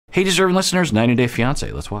Hey, deserving listeners, 90 Day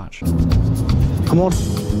Fiancé. Let's watch. Amor,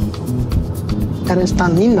 eres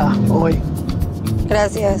tan linda hoy.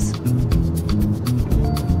 Gracias.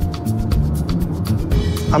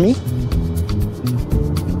 ¿A mí?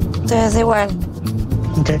 Te ves igual.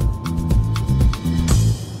 Okay.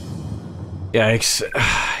 Yikes.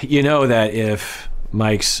 You know that if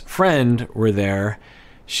Mike's friend were there,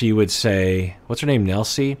 she would say, what's her name,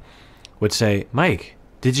 Nelsie? Would say, Mike,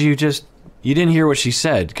 you didn't hear what she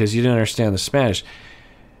said because you didn't understand the Spanish.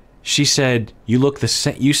 She said, you look the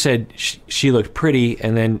same. You said she looked pretty,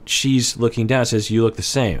 and then she's looking down and says, you look the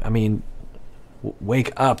same. I mean,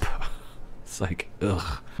 wake up. It's like,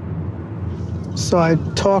 ugh. So I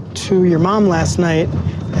talked to your mom last night,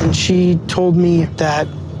 and she told me that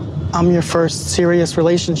I'm your first serious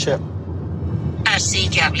relationship.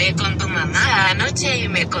 Así que hablé con tu mamá anoche y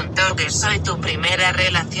me contó que soy tu primera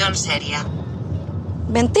relación seria.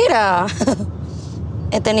 Mentira.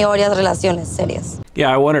 He tenido varias relaciones serias. Yeah,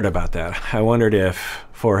 I wondered about that. I wondered if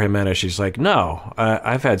for Ximena, she's like, no,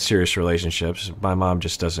 I've had serious relationships. My mom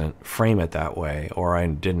just doesn't frame it that way, or I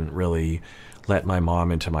didn't really let my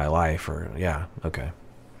mom into my life, or yeah, okay.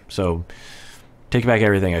 So take back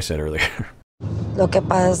everything I said earlier. Lo que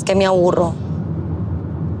pasa es que me aburro.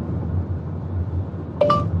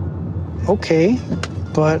 Okay,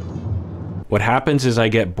 but... What happens is I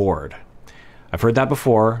get bored. I've heard that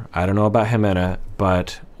before. I don't know about Ximena,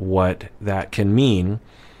 but what that can mean,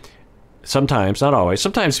 sometimes, not always,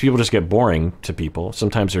 sometimes people just get boring to people.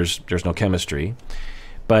 Sometimes there's no chemistry.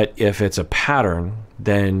 But if it's a pattern,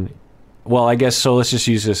 then, well, I guess, so let's just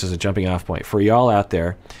use this as a jumping off point. For y'all out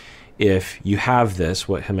there, if you have this,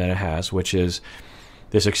 what Ximena has, which is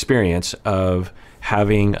this experience of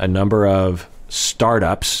having a number of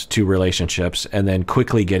startups to relationships and then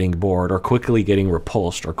quickly getting bored or quickly getting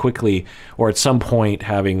repulsed or at some point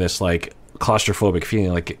having this like claustrophobic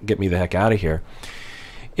feeling like, get me the heck out of here.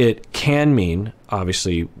 It can mean,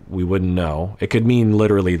 obviously we wouldn't know, it could mean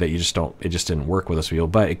literally that it just didn't work with us people,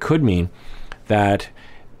 but it could mean that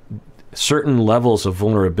certain levels of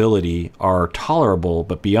vulnerability are tolerable,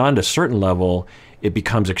 but beyond a certain level it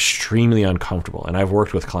becomes extremely uncomfortable. And I've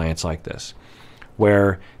worked with clients like this,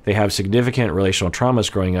 where they have significant relational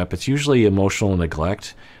traumas growing up. It's usually emotional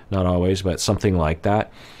neglect, not always, but something like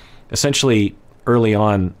that. Essentially, early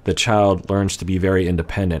on, the child learns to be very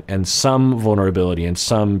independent, and some vulnerability and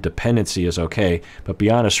some dependency is okay, but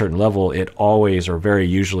beyond a certain level, it always or very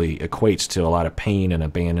usually equates to a lot of pain and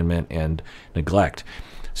abandonment and neglect.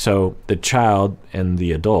 So the child and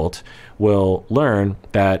the adult will learn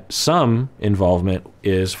that some involvement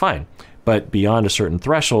is fine, but beyond a certain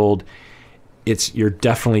threshold, you're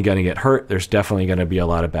definitely going to get hurt. There's definitely going to be a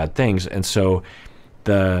lot of bad things. And so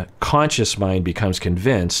the conscious mind becomes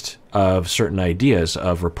convinced of certain ideas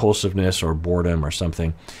of repulsiveness or boredom or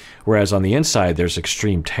something, whereas on the inside there's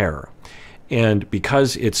extreme terror. And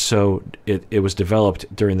because it was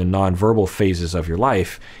developed during the nonverbal phases of your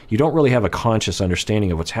life, you don't really have a conscious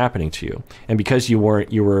understanding of what's happening to you. And because you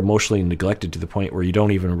were emotionally neglected to the point where you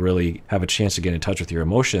don't even really have a chance to get in touch with your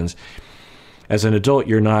emotions, as an adult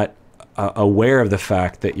you're not aware of the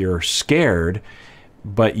fact that you're scared,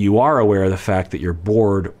 but you are aware of the fact that you're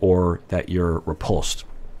bored or that you're repulsed.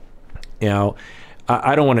 Now,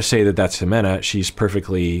 I don't want to say that that's Ximena. She's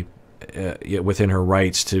perfectly within her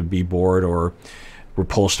rights to be bored or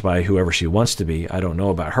repulsed by whoever she wants to be. I don't know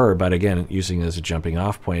about her, but again, using it as a jumping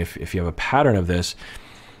off point, if you have a pattern of this,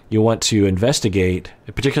 you want to investigate,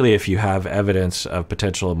 particularly if you have evidence of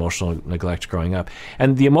potential emotional neglect growing up.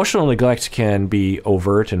 And the emotional neglect can be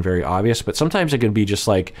overt and very obvious, but sometimes it can be just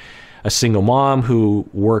like a single mom who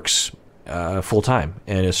works full-time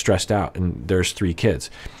and is stressed out, and there's 3 kids.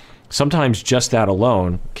 Sometimes just that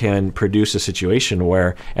alone can produce a situation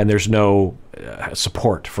where, and there's no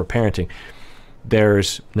support for parenting,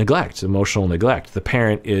 there's neglect, emotional neglect. The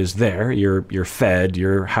parent is there, you're fed,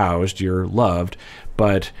 you're housed, you're loved,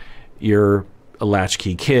 but you're a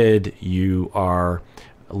latchkey kid, you are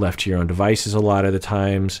left to your own devices a lot of the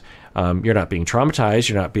times. You're not being traumatized,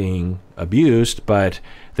 you're not being abused, but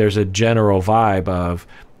there's a general vibe of,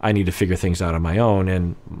 I need to figure things out on my own,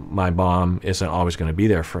 and my mom isn't always going to be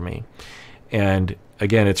there for me. And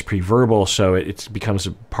again, it's pre-verbal, so it becomes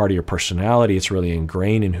a part of your personality. It's really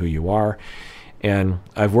ingrained in who you are. And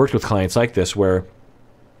I've worked with clients like this where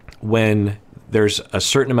when there's a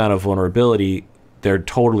certain amount of vulnerability, they're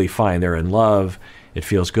totally fine. They're in love. It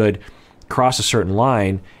feels good. Cross a certain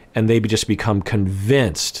line, and they just become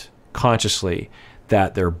convinced consciously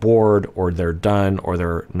that they're bored or they're done or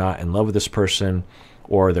they're not in love with this person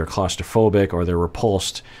or they're claustrophobic or they're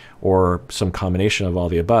repulsed or some combination of all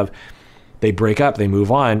the above. they break up, they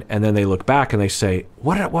move on, and then they look back and they say,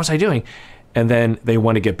 what was I doing? And then they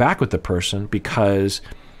want to get back with the person because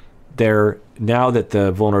they're, now that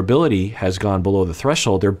the vulnerability has gone below the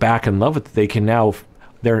threshold, they're back in love with it. They can now,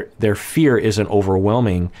 their fear isn't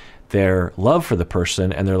overwhelming their love for the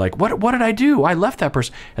person, and they're like, what did I do? I left that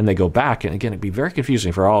person. And they go back, and again, it'd be very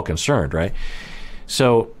confusing for all concerned, right?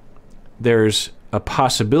 So there's a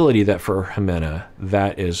possibility that for Ximena,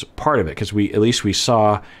 that is part of it, because at least we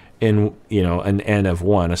saw in, you know, an N of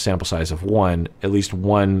 1, a sample size of 1, at least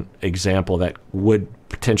one example that would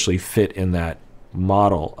potentially fit in that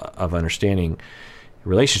model of understanding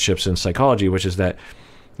relationships in psychology, which is that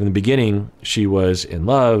in the beginning, she was in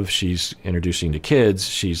love, she's introducing to kids,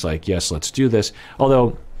 she's like, yes, let's do this.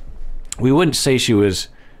 Although we wouldn't say she was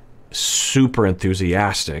super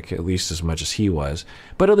enthusiastic, at least as much as he was,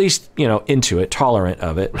 but at least, you know, into it, tolerant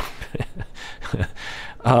of it.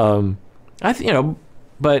 You know,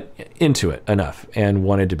 but into it enough and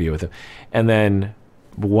wanted to be with him. And then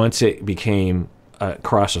once it became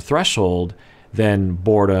across a threshold, then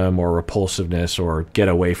boredom or repulsiveness or get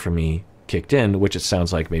away from me kicked in, which it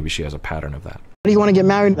sounds like maybe she has a pattern of that. Why do you want to get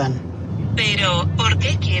married then? Pero, ¿por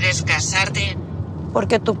qué quieres casarte?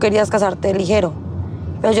 Porque tú querías casarte ligero.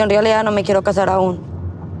 Pero yo en realidad no me quiero casar aún.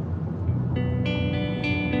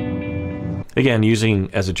 Again, using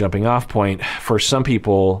as a jumping off point, for some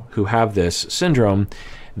people who have this syndrome,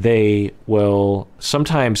 they will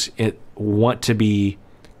sometimes want to be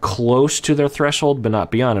close to their threshold but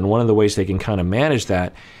not beyond. And one of the ways they can kind of manage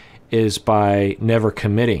that is by never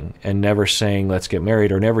committing and never saying let's get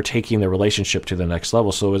married, or never taking the relationship to the next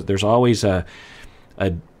level. So there's always they're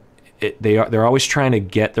always trying to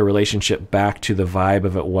get the relationship back to the vibe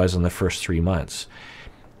of it was in the first 3 months.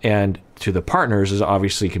 And to the partners is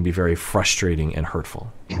obviously can be very frustrating and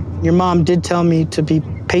hurtful. Your mom did tell me to be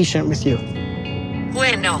patient with you.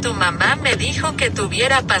 Bueno, tu mamá me dijo que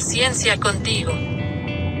tuviera paciencia contigo.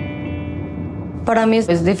 Para mí es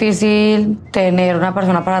difícil tener una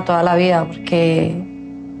persona para toda la vida porque,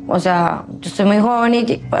 o sea, yo soy muy joven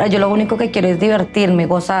y yo lo único que quiero es divertirme,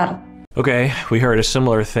 gozar. Okay, we heard a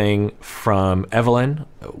similar thing from Evelyn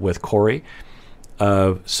with Corey,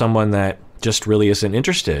 of someone that just really isn't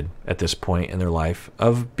interested at this point in their life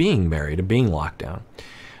of being married and being locked down.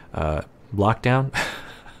 Lockdown?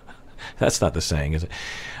 That's not the saying, is it?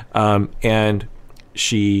 And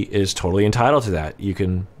she is totally entitled to that. You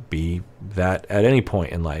can be that at any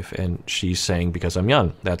point in life, and she's saying, because I'm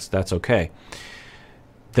young, that's okay.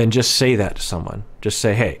 Then just say that to someone. Just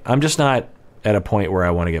say, hey, I'm just not at a point where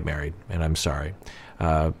I want to get married, and I'm sorry.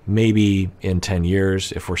 Maybe in 10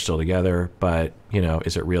 years if we're still together, but you know,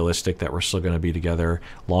 is it realistic that we're still going to be together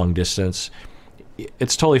long distance?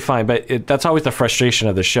 It's totally fine, but that's always the frustration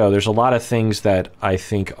of the show. There's a lot of things that I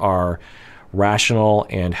think are rational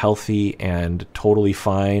and healthy and totally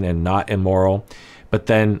fine and not immoral. But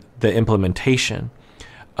then the implementation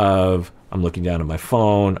of, I'm looking down at my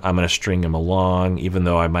phone, I'm going to string him along, even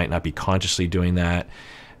though I might not be consciously doing that,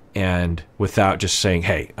 and without just saying,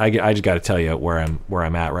 hey, I just got to tell you where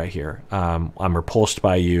I'm at right here. I'm repulsed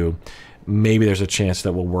by you. Maybe there's a chance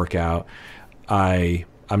that we'll work out. I'm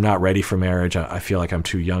not ready for marriage. I feel like I'm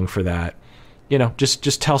too young for that. You know,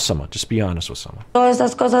 just tell someone. Just be honest with someone. Todas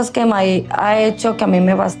estas cosas que May ha hecho que a mí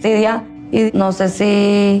me fastidia y no sé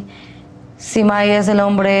si May es el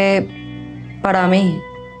hombre para mí.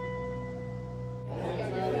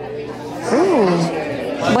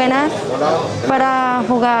 Buenas, para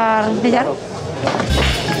jugar billar.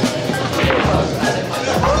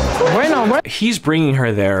 Bueno. He's bringing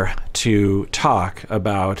her there to talk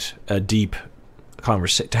about a deep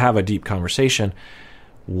to have a deep conversation.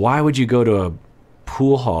 Why would you go to a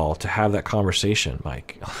pool hall to have that conversation,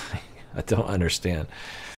 Mike? I don't understand.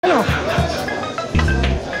 You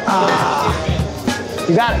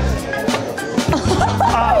got it.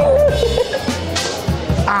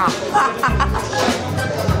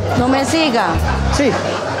 No me siga. Sí.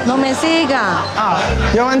 No me siga.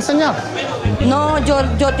 Yo voy a enseñar. No, yo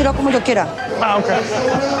tiro como yo quiera. Okay.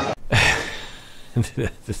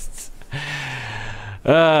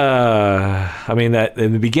 I mean, that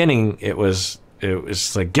in the beginning it was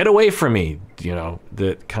like, get away from me, you know,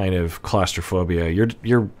 that kind of claustrophobia.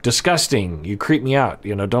 You're disgusting. You creep me out.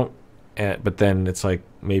 You know, don't. But then it's like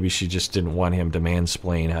maybe she just didn't want him to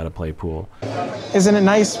mansplain how to play pool. Isn't it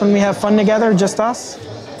nice when we have fun together, just us?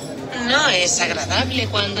 ¿No es agradable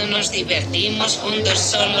cuando nos divertimos juntos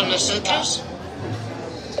solo nosotros?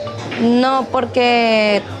 No,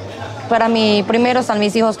 porque para mí primero están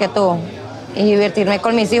mis hijos que tú. Y divertirme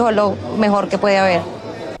con mis hijos es lo mejor que puede haber.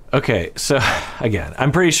 Okay, so again,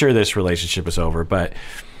 I'm pretty sure this relationship is over, but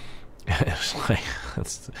It's like,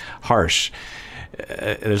 that's harsh.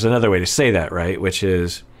 There's another way to say that, right? Which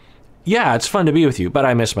is, yeah, it's fun to be with you, but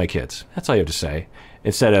I miss my kids. That's all you have to say.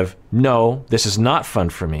 Instead of, no, this is not fun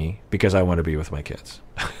for me because I want to be with my kids.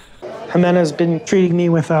 Ximena's been treating me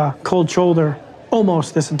with a cold shoulder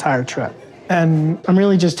almost this entire trip. And I'm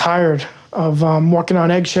really just tired of walking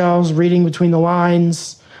on eggshells, reading between the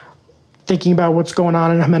lines, thinking about what's going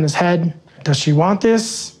on in Ximena's head. Does she want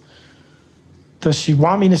this? Does she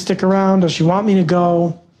want me to stick around? Does she want me to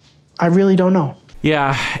go? I really don't know.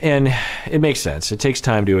 Yeah, and it makes sense. It takes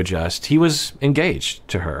time to adjust. He was engaged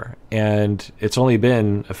to her, and it's only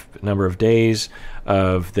been a number of days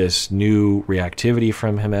of this new reactivity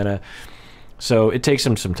from Ximena, so it takes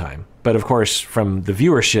him some time. But of course, from the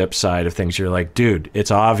viewership side of things, you're like, dude,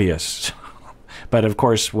 it's obvious. But of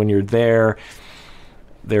course, when you're there,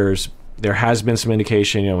 there has been some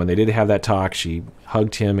indication, when they did have that talk, she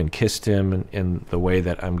hugged him and kissed him in the way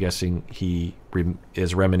that I'm guessing he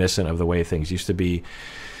is reminiscent of the way things used to be.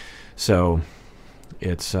 So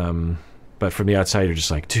it's, but from the outside, you're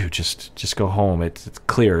just like, dude, just go home. It's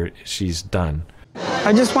clear she's done.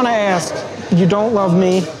 I just want to ask, you don't love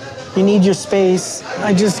me, you need your space.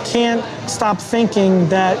 I just can't stop thinking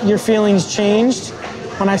that your feelings changed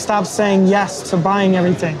when I stopped saying yes to buying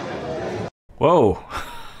everything. Whoa.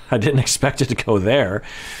 I didn't expect it to go there.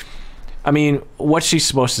 I mean, what's she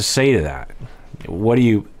supposed to say to that? What do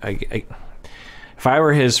you... if I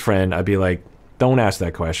were his friend, I'd be like, don't ask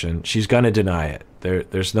that question. She's going to deny it.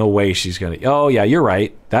 There's no way she's going to... Oh, yeah, you're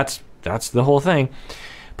right. That's the whole thing.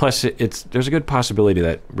 Plus, there's a good possibility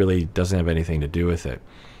that really doesn't have anything to do with it.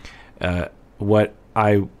 What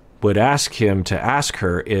I would ask him to ask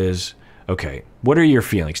her is, okay, what are your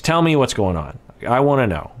feelings? Tell me what's going on. I want to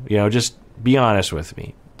know. Just be honest with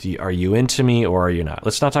me. Are you into me or are you not?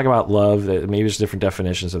 Let's not talk about love. Maybe there's different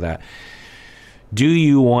definitions of that. Do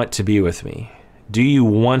you want to be with me? Do you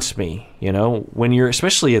want me? When you're,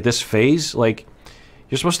 especially at this phase, like,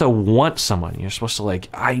 you're supposed to want someone. You're supposed to like,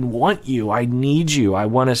 I want you. I need you. I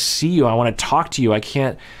want to see you. I want to talk to you.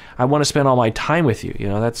 I want to spend all my time with you.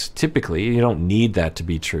 That's typically, you don't need that to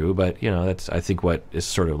be true, but that's, I think, what is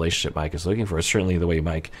sort of relationship Mike is looking for. It's certainly the way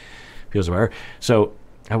Mike feels about her. So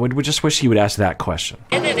I would just wish he would ask that question.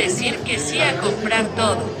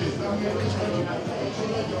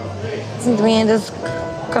 Sentimientos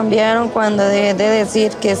cambiaron cuando dejé de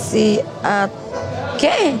decir que sí a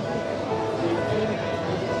 ¿qué?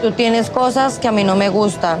 Tú tienes cosas que a mí no me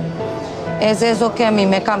gustan. Es eso que a mí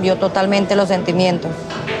me cambió totalmente los sentimientos.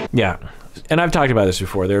 Yeah. And I've talked about this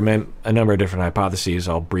before. There are a number of different hypotheses.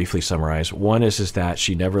 I'll briefly summarize. One is that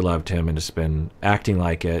she never loved him and has been acting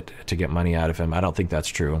like it to get money out of him. I don't think that's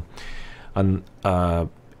true. In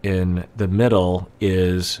the middle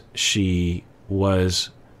is she was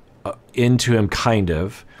into him kind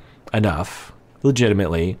of enough,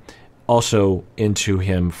 legitimately, also into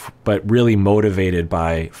him, but really motivated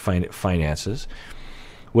by finances,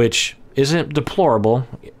 which isn't deplorable.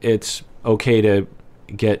 It's okay to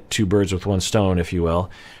get two birds with one stone, if you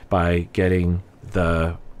will, by getting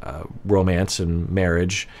the romance and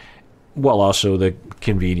marriage, while also the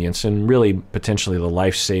convenience and really potentially the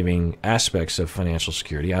life-saving aspects of financial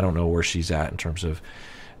security. I don't know where she's at in terms of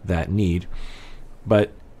that need,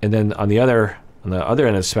 and then on the other end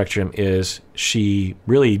of the spectrum is she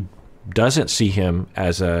really doesn't see him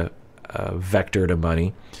as a vector to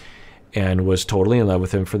money, and was totally in love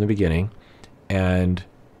with him from the beginning, and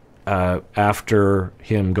after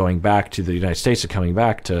him going back to the United States and coming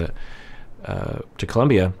back to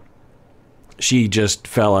Colombia, she just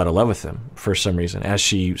fell out of love with him for some reason, as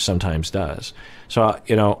she sometimes does. So, I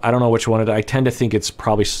don't know which one. I tend to think it's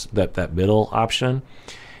probably that middle option,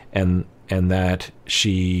 and that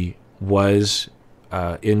she was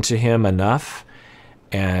into him enough,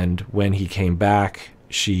 and when he came back,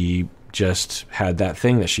 she just had that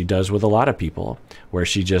thing that she does with a lot of people, where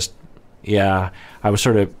she just, I was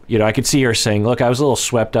sort of, I could see her saying, look, I was a little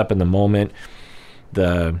swept up in the moment,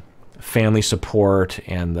 the family support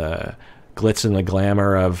and the glitz and the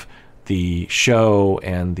glamour of the show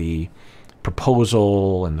and the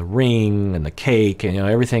proposal and the ring and the cake and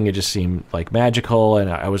everything. It just seemed like magical, and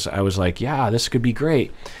I was like, yeah, this could be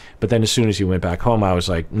great. But then as soon as he went back home, I was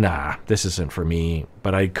like, nah, this isn't for me.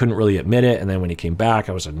 But I couldn't really admit it. And then when he came back,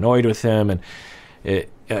 I was annoyed with him, and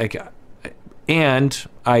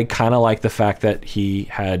I kind of like the fact that he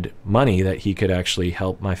had money that he could actually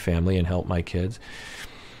help my family and help my kids.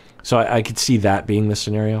 So I could see that being the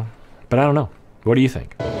scenario, but I don't know. What do you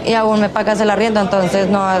think? Y aún me pagas el arriendo, entonces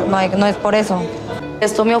no es por eso.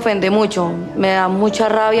 Esto me ofende mucho, me da mucha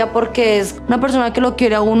rabia porque es una persona que lo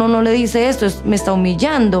quiere a uno, no le dice esto, me está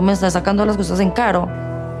humillando, me está sacando las cosas en caro.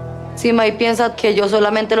 Si Mike piensa que yo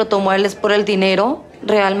solamente lo tomo a él es por el dinero,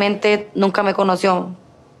 realmente nunca me conoció.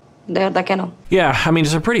 De verdad que no. Yeah, I mean,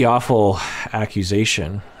 it's a pretty awful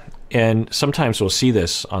accusation. And sometimes we'll see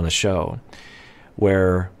this on the show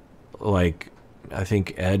where, like, I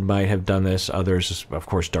think Ed might have done this, others, of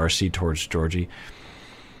course, Darcy towards Georgie.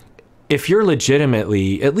 If you're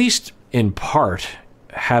legitimately, at least in part,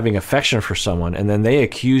 having affection for someone and then they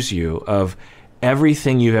accuse you of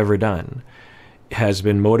everything you've ever done has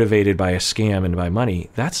been motivated by a scam and by money,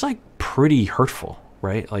 that's like pretty hurtful,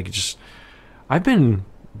 right? Like, just, I've been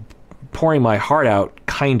pouring my heart out,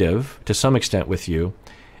 kind of, to some extent with you,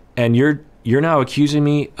 and you're now accusing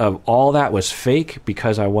me of all that was fake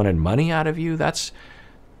because I wanted money out of you. That's,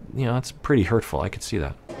 you know, that's pretty hurtful. I could see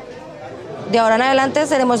that. De ahora en adelante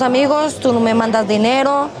seremos amigos, tú no me mandas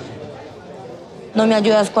dinero, no me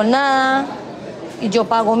ayudas con nada, y yo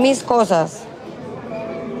pago mis cosas.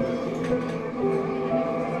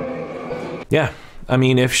 Yeah. I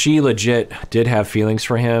mean, if she legit did have feelings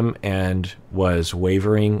for him and was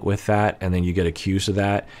wavering with that, and then you get accused of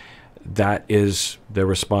that, that is the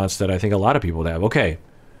response that I think a lot of people would have. Okay,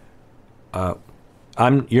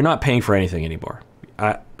 you're not paying for anything anymore,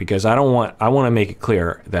 because I want to make it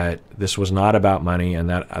clear that this was not about money, and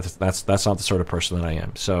that's not the sort of person that I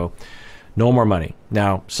am. So, no more money.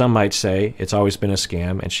 Now, some might say it's always been a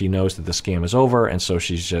scam, and she knows that the scam is over, and so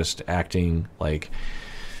she's just acting like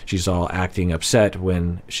she's all acting upset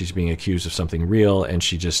when she's being accused of something real, and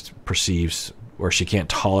she just perceives, or she can't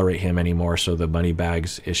tolerate him anymore, so the money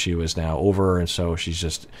bags issue is now over, and so she's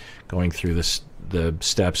just going through the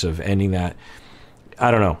steps of ending that. I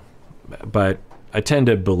don't know, but I tend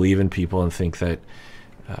to believe in people and think that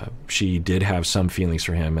she did have some feelings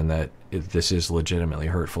for him, and that this is legitimately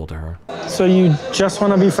hurtful to her. So you just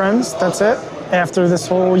want to be friends? That's it? After this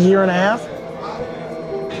whole year and a half?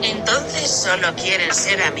 Entonces solo quieren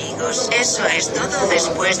ser amigos. Eso es todo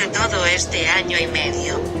después de todo este año y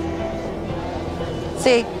medio.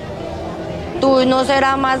 Sí, tú no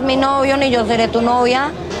serás más mi novio ni yo seré tu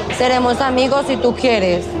novia. Seremos amigos si tú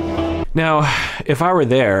quieres. Now, if I were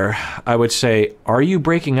there, I would say, are you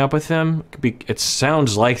breaking up with him? It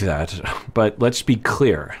sounds like that, but let's be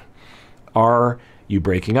clear. Are you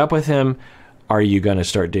breaking up with him? Are you going to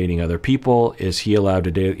start dating other people? Is he allowed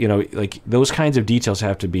to date? You know, like, those kinds of details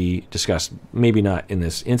have to be discussed. Maybe not in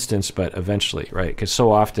this instance, but eventually, right? Because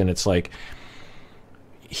so often it's like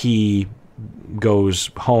he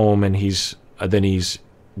goes home and he's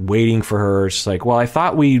waiting for her. It's like, well, I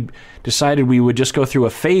thought we decided we would just go through a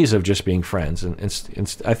phase of just being friends. And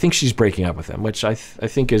I think she's breaking up with him, which I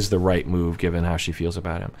think is the right move given how she feels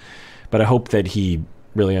about him. But I hope that he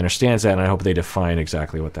really understands that, and I hope they define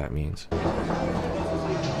exactly what that means.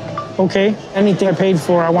 Okay, anything I paid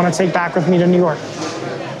for, I want to take back with me to New York.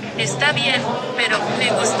 Está bien, pero me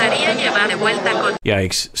gustaría llevar de vuelta con...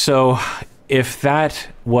 Yikes. So if that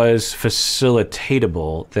was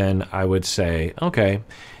facilitatable, then I would say, okay,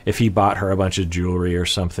 if he bought her a bunch of jewelry or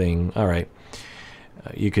something, all right,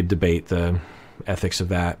 you could debate the ethics of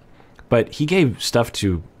that. But he gave stuff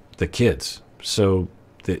to the kids, so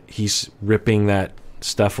that he's ripping that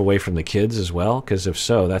stuff away from the kids as well, because if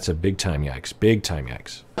so, that's a big time yikes. Big time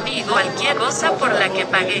yikes. Cualquier cosa por la que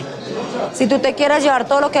pagué. Si tú te quieres llevar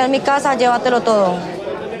todo lo que hay en mi casa, llévatelo todo.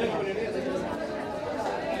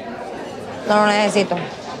 No lo necesito.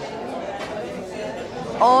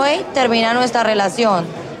 Hoy termina nuestra relación,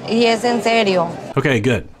 y es en serio. Okay,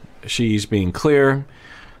 good. She's being clear.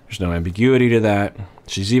 There's no ambiguity to that.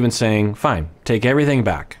 She's even saying, fine, take everything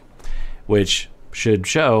back, which should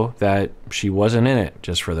show that she wasn't in it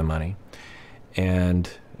just for the money. And,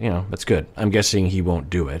 you know, that's good. I'm guessing he won't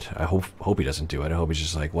do it. I hope he doesn't do it. I hope he's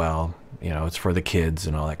just like, well, you know, it's for the kids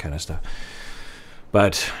and all that kind of stuff.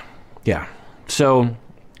 But, yeah. So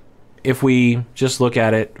if we just look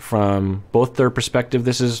at it from both their perspective,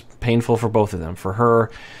 this is painful for both of them. For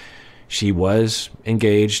her, she was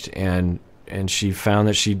engaged, and she found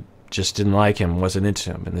that she just didn't like him, wasn't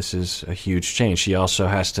into him, and this is a huge change. She also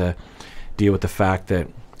has to deal with the fact that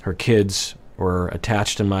her kids were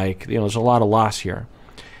attached to Mike. You know, there's a lot of loss here.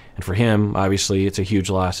 And for him, obviously, it's a huge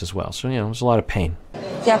loss as well. So, you know, there's a lot of pain.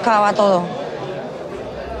 Se acaba todo.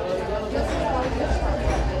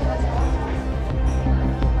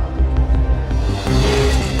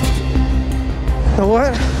 You know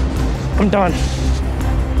what? I'm done.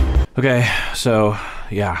 Okay, so,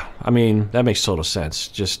 yeah. I mean, that makes total sense.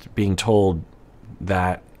 Just being told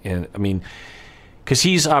that, and I mean, because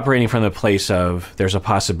he's operating from the place of there's a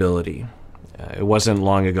possibility. It wasn't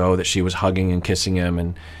long ago that she was hugging and kissing him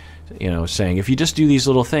and, you know, saying, if you just do these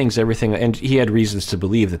little things, everything. And he had reasons to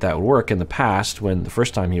believe that that would work in the past when the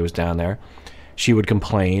first time he was down there. she would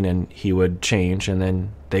complain and he would change, and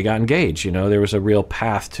then they got engaged. You know, there was a real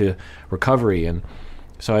path to recovery. And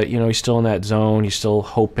so, you know, he's still in that zone. He's still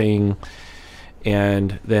hoping.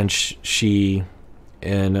 And then she,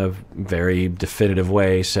 in a very definitive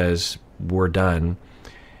way, says, we're done.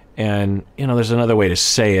 And, you know, there's another way to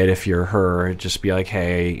say it if you're her. Just be like,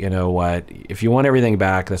 hey, you know what? If you want everything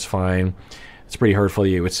back, that's fine. It's pretty hurtful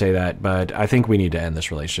you would say that, but I think we need to end this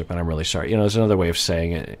relationship, and I'm really sorry. You know, there's another way of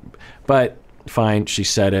saying it. But fine, she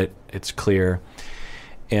said it. It's clear.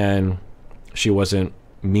 And she wasn't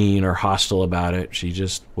mean or hostile about it. She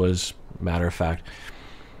just was matter of fact.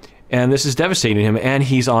 And this is devastating him, and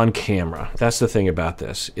he's on camera. That's the thing about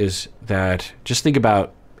this, is that just think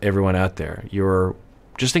about everyone out there.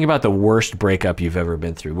 Just think about the worst breakup you've ever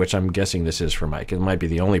been through, which I'm guessing this is for Mike. It might be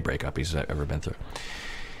the only breakup he's ever been through.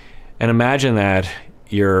 And imagine that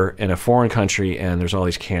you're in a foreign country and there's all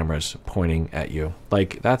these cameras pointing at you.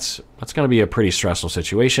 Like, that's going to be a pretty stressful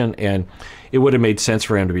situation, and it would have made sense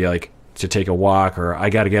for him to be like, to take a walk, or I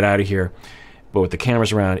got to get out of here. But with the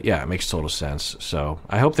cameras around, yeah, it makes total sense. So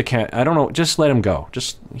I hope I don't know, just let him go.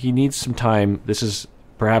 He needs some time. This is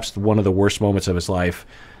perhaps one of the worst moments of his life.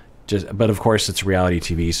 But of course, it's reality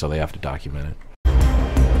TV, so they have to document it.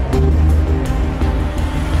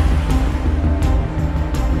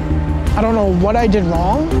 I don't know what I did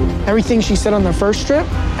wrong. Everything she said on the first trip,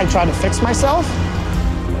 I tried to fix myself.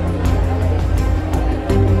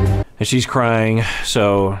 And she's crying,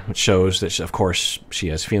 so it shows that, of course, she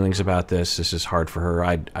has feelings about this. This is hard for her.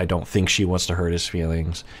 I don't think she wants to hurt his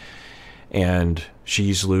feelings. And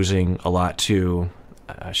she's losing a lot, too.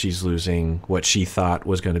 She's losing what she thought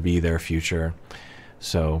was going to be their future.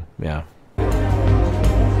 So, yeah.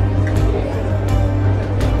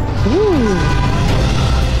 Ooh.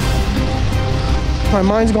 My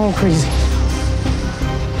mind's going crazy.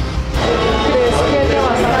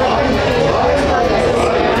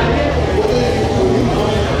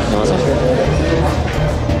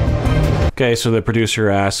 Okay, so the producer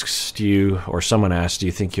asks, someone asks, do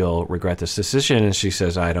you think you'll regret this decision? And she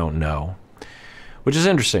says, I don't know. Which is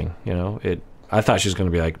interesting, you know. I thought she was going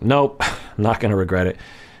to be like, nope, I'm not going to regret it.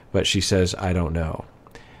 But she says, I don't know.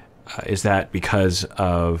 Is that because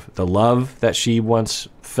of the love that she once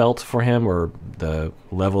felt for him, or the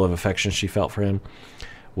level of affection she felt for him?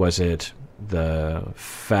 Was it the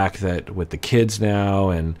fact that with the kids now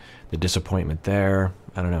and the disappointment there?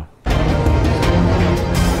 I don't know.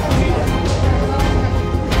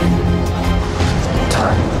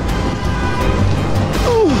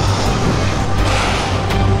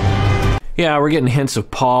 Yeah, we're getting hints of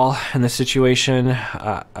Paul in this situation.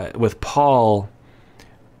 With Paul,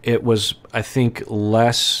 it was, I think,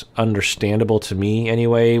 less understandable to me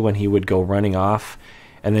anyway when he would go running off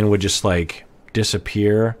and then would just like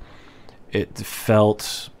disappear. It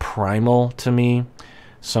felt primal to me.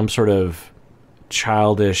 Some sort of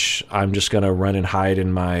childish, I'm just going to run and hide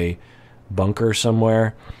in my bunker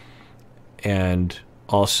somewhere. And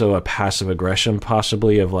also a passive aggression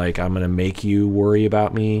possibly of like, I'm going to make you worry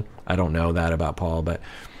about me. I don't know that about Paul, but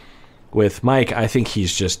with Mike, I think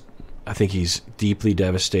he's deeply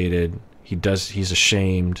devastated. He's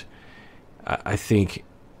ashamed. I think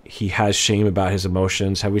he has shame about his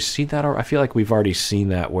emotions. Have we seen that? I feel like we've already seen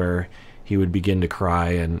that, where he would begin to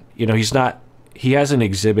cry, and you know, he hasn't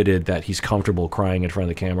exhibited that he's comfortable crying in front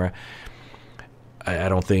of the camera. I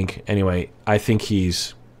don't think. Anyway, I think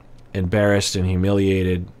he's embarrassed and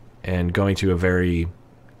humiliated and going to a very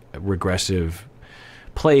regressive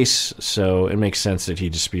place, so it makes sense that he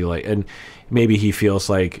just be like, and maybe he feels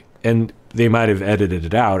like, and they might have edited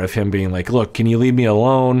it out of him being like, look, can you leave me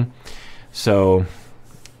alone? So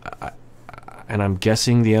and I'm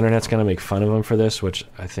guessing the internet's going to make fun of him for this, which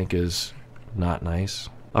I think is not nice.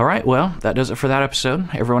 All right, well, that does it for that episode.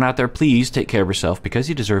 Everyone out there, please take care of yourself, because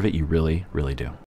you deserve it. You really, really do.